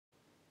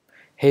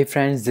Hey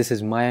friends, this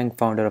is Mayank,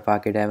 founder of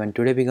Archidev, and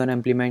today we're going to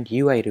implement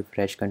UI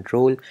refresh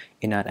control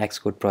in our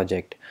Xcode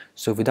project.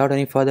 So without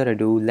any further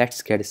ado,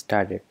 let's get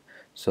started.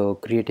 So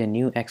create a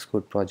new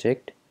Xcode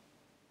project.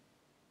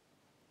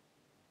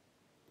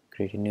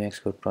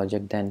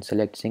 Then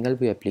select single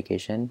view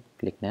application,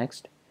 click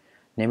next.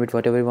 Name it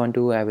whatever you want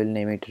to. I will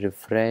name it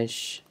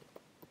refresh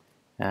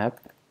app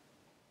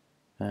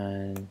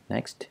and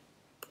next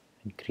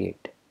and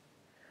create.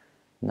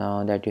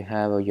 Now that you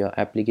have your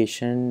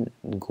application,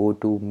 go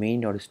to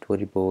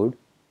main.storyboard.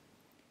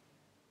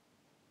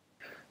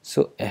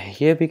 So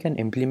here we can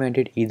implement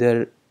it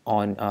either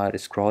on our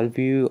scroll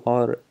view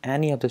or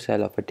any of the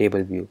cell of a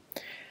table view.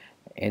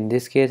 In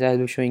this case, I'll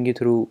be showing you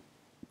through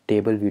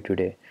table view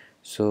today.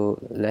 So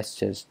let's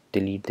just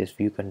delete this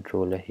view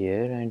controller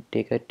here and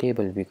take a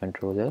table view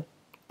controller.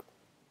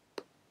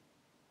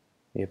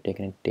 We have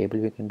taken a table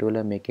view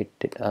controller, make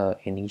it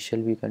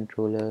initial view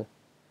controller,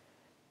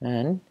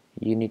 and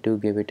you need to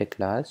give it a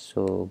class.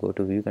 So go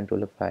to view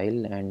controller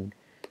file and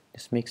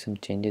just make some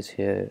changes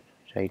here.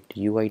 Write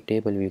UI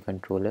table view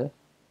controller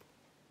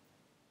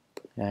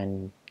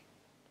and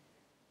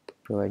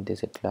provide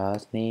this a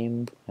class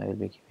name. I will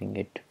be giving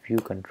it view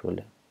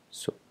controller.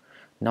 So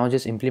now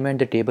just implement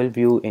the table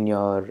view in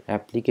your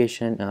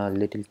application a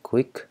little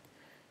quick,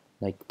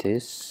 like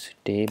this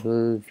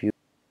table view.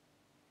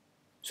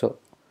 So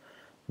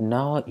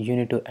now you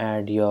need to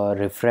add your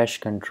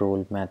refresh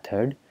control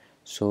method.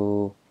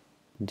 So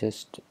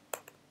just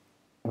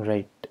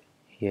write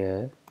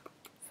here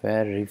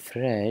where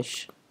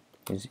refresh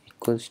is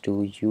equals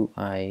to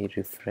UI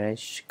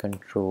refresh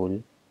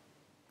control,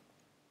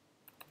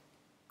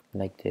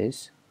 like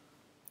this,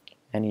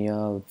 and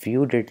your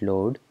view did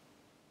load.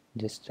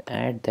 Just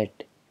add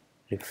that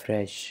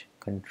refresh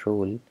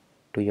control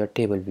to your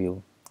table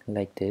view,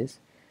 like this.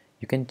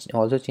 You can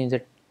also change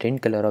the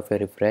tint color of your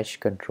refresh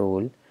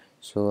control.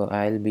 So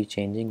I'll be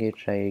changing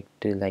it right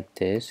like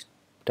this.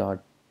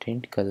 Dot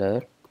tint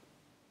color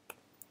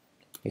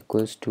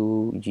equals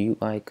to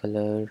UI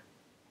color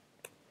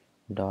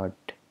dot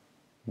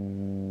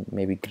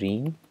maybe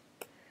green,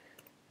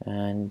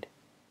 and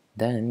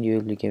then you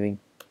will be giving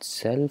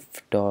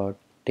self dot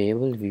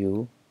table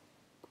view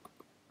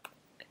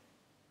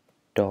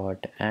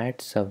dot add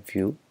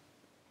subview,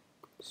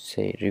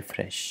 say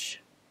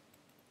refresh.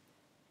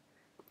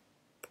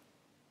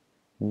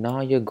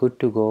 Now you're good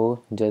to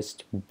go.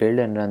 Just build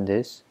and run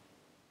this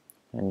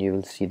and you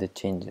will see the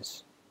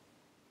changes.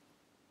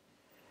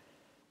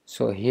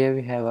 So here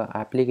we have our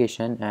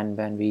application, and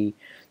when we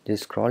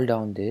just scroll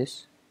down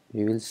this,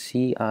 we will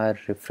see our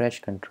refresh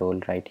control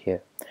right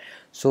here.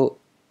 So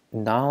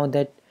now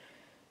that,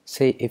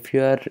 say if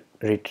you are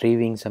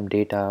retrieving some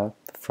data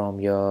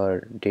from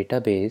your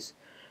database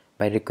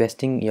by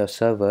requesting your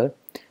server,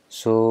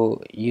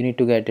 so you need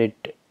to get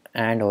it,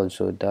 and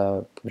also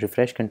the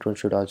refresh control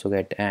should also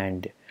get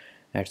and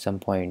at some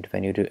point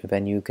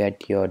when you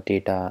get your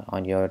data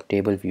on your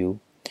table view.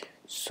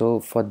 So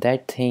for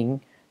that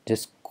thing,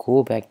 just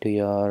go back to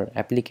your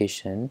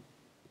application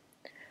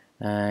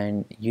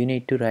and you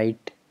need to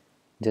write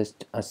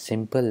just a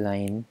simple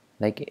line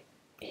like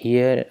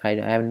here. I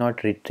am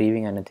not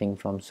retrieving anything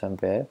from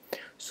somewhere.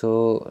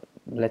 So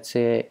let's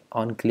say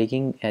on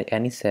clicking at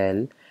any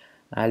cell,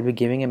 I'll be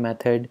giving a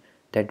method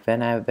that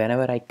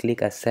whenever I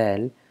click a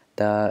cell,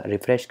 the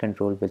refresh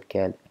control will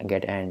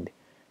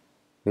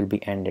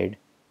be ended.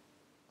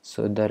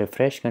 So the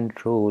refresh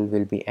control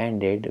will be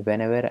ended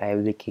whenever I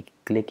will be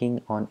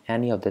clicking on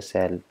any of the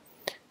cell.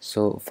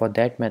 So for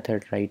that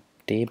method, write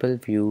table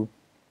view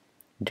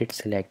did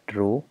select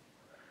row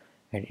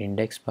at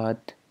index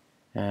path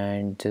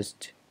and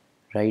just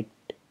write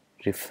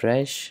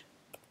refresh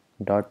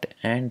dot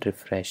end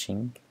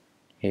refreshing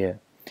here.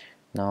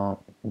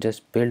 Now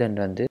just build and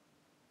run this.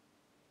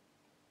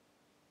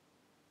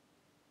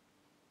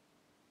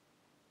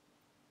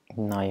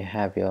 Now you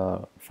have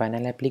your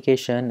final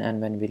application,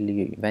 and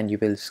when you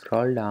will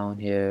scroll down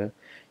here,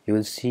 you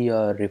will see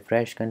your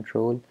refresh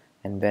control,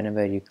 and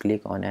whenever you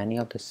click on any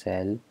of the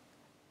cell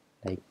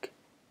like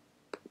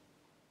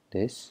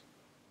this,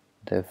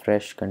 the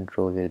refresh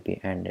control will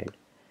be ended.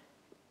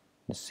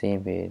 The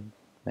same way,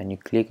 when you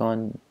click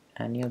on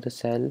any of the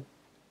cell,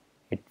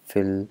 it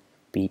will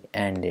be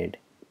ended.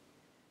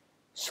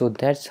 So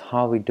that's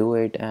how we do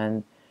it.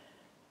 And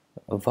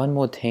one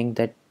more thing,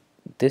 that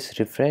this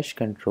refresh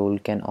control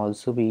can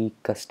also be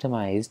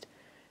customized,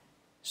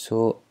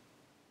 so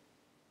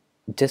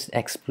just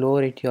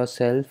explore it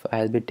yourself.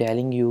 I'll be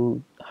telling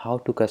you how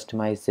to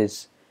customize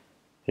this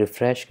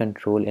refresh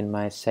control in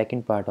my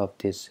second part of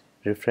this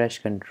refresh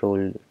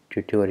control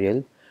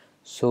tutorial.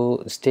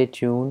 So stay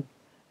tuned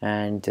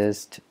and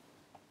just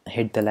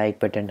hit the like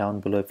button down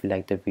below if you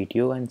like the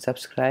video, and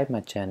subscribe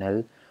my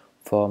channel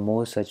for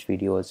more such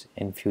videos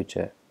in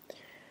future.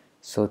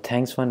 So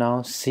thanks for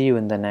now. See you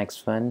in the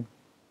next one.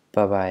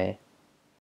 Bye bye.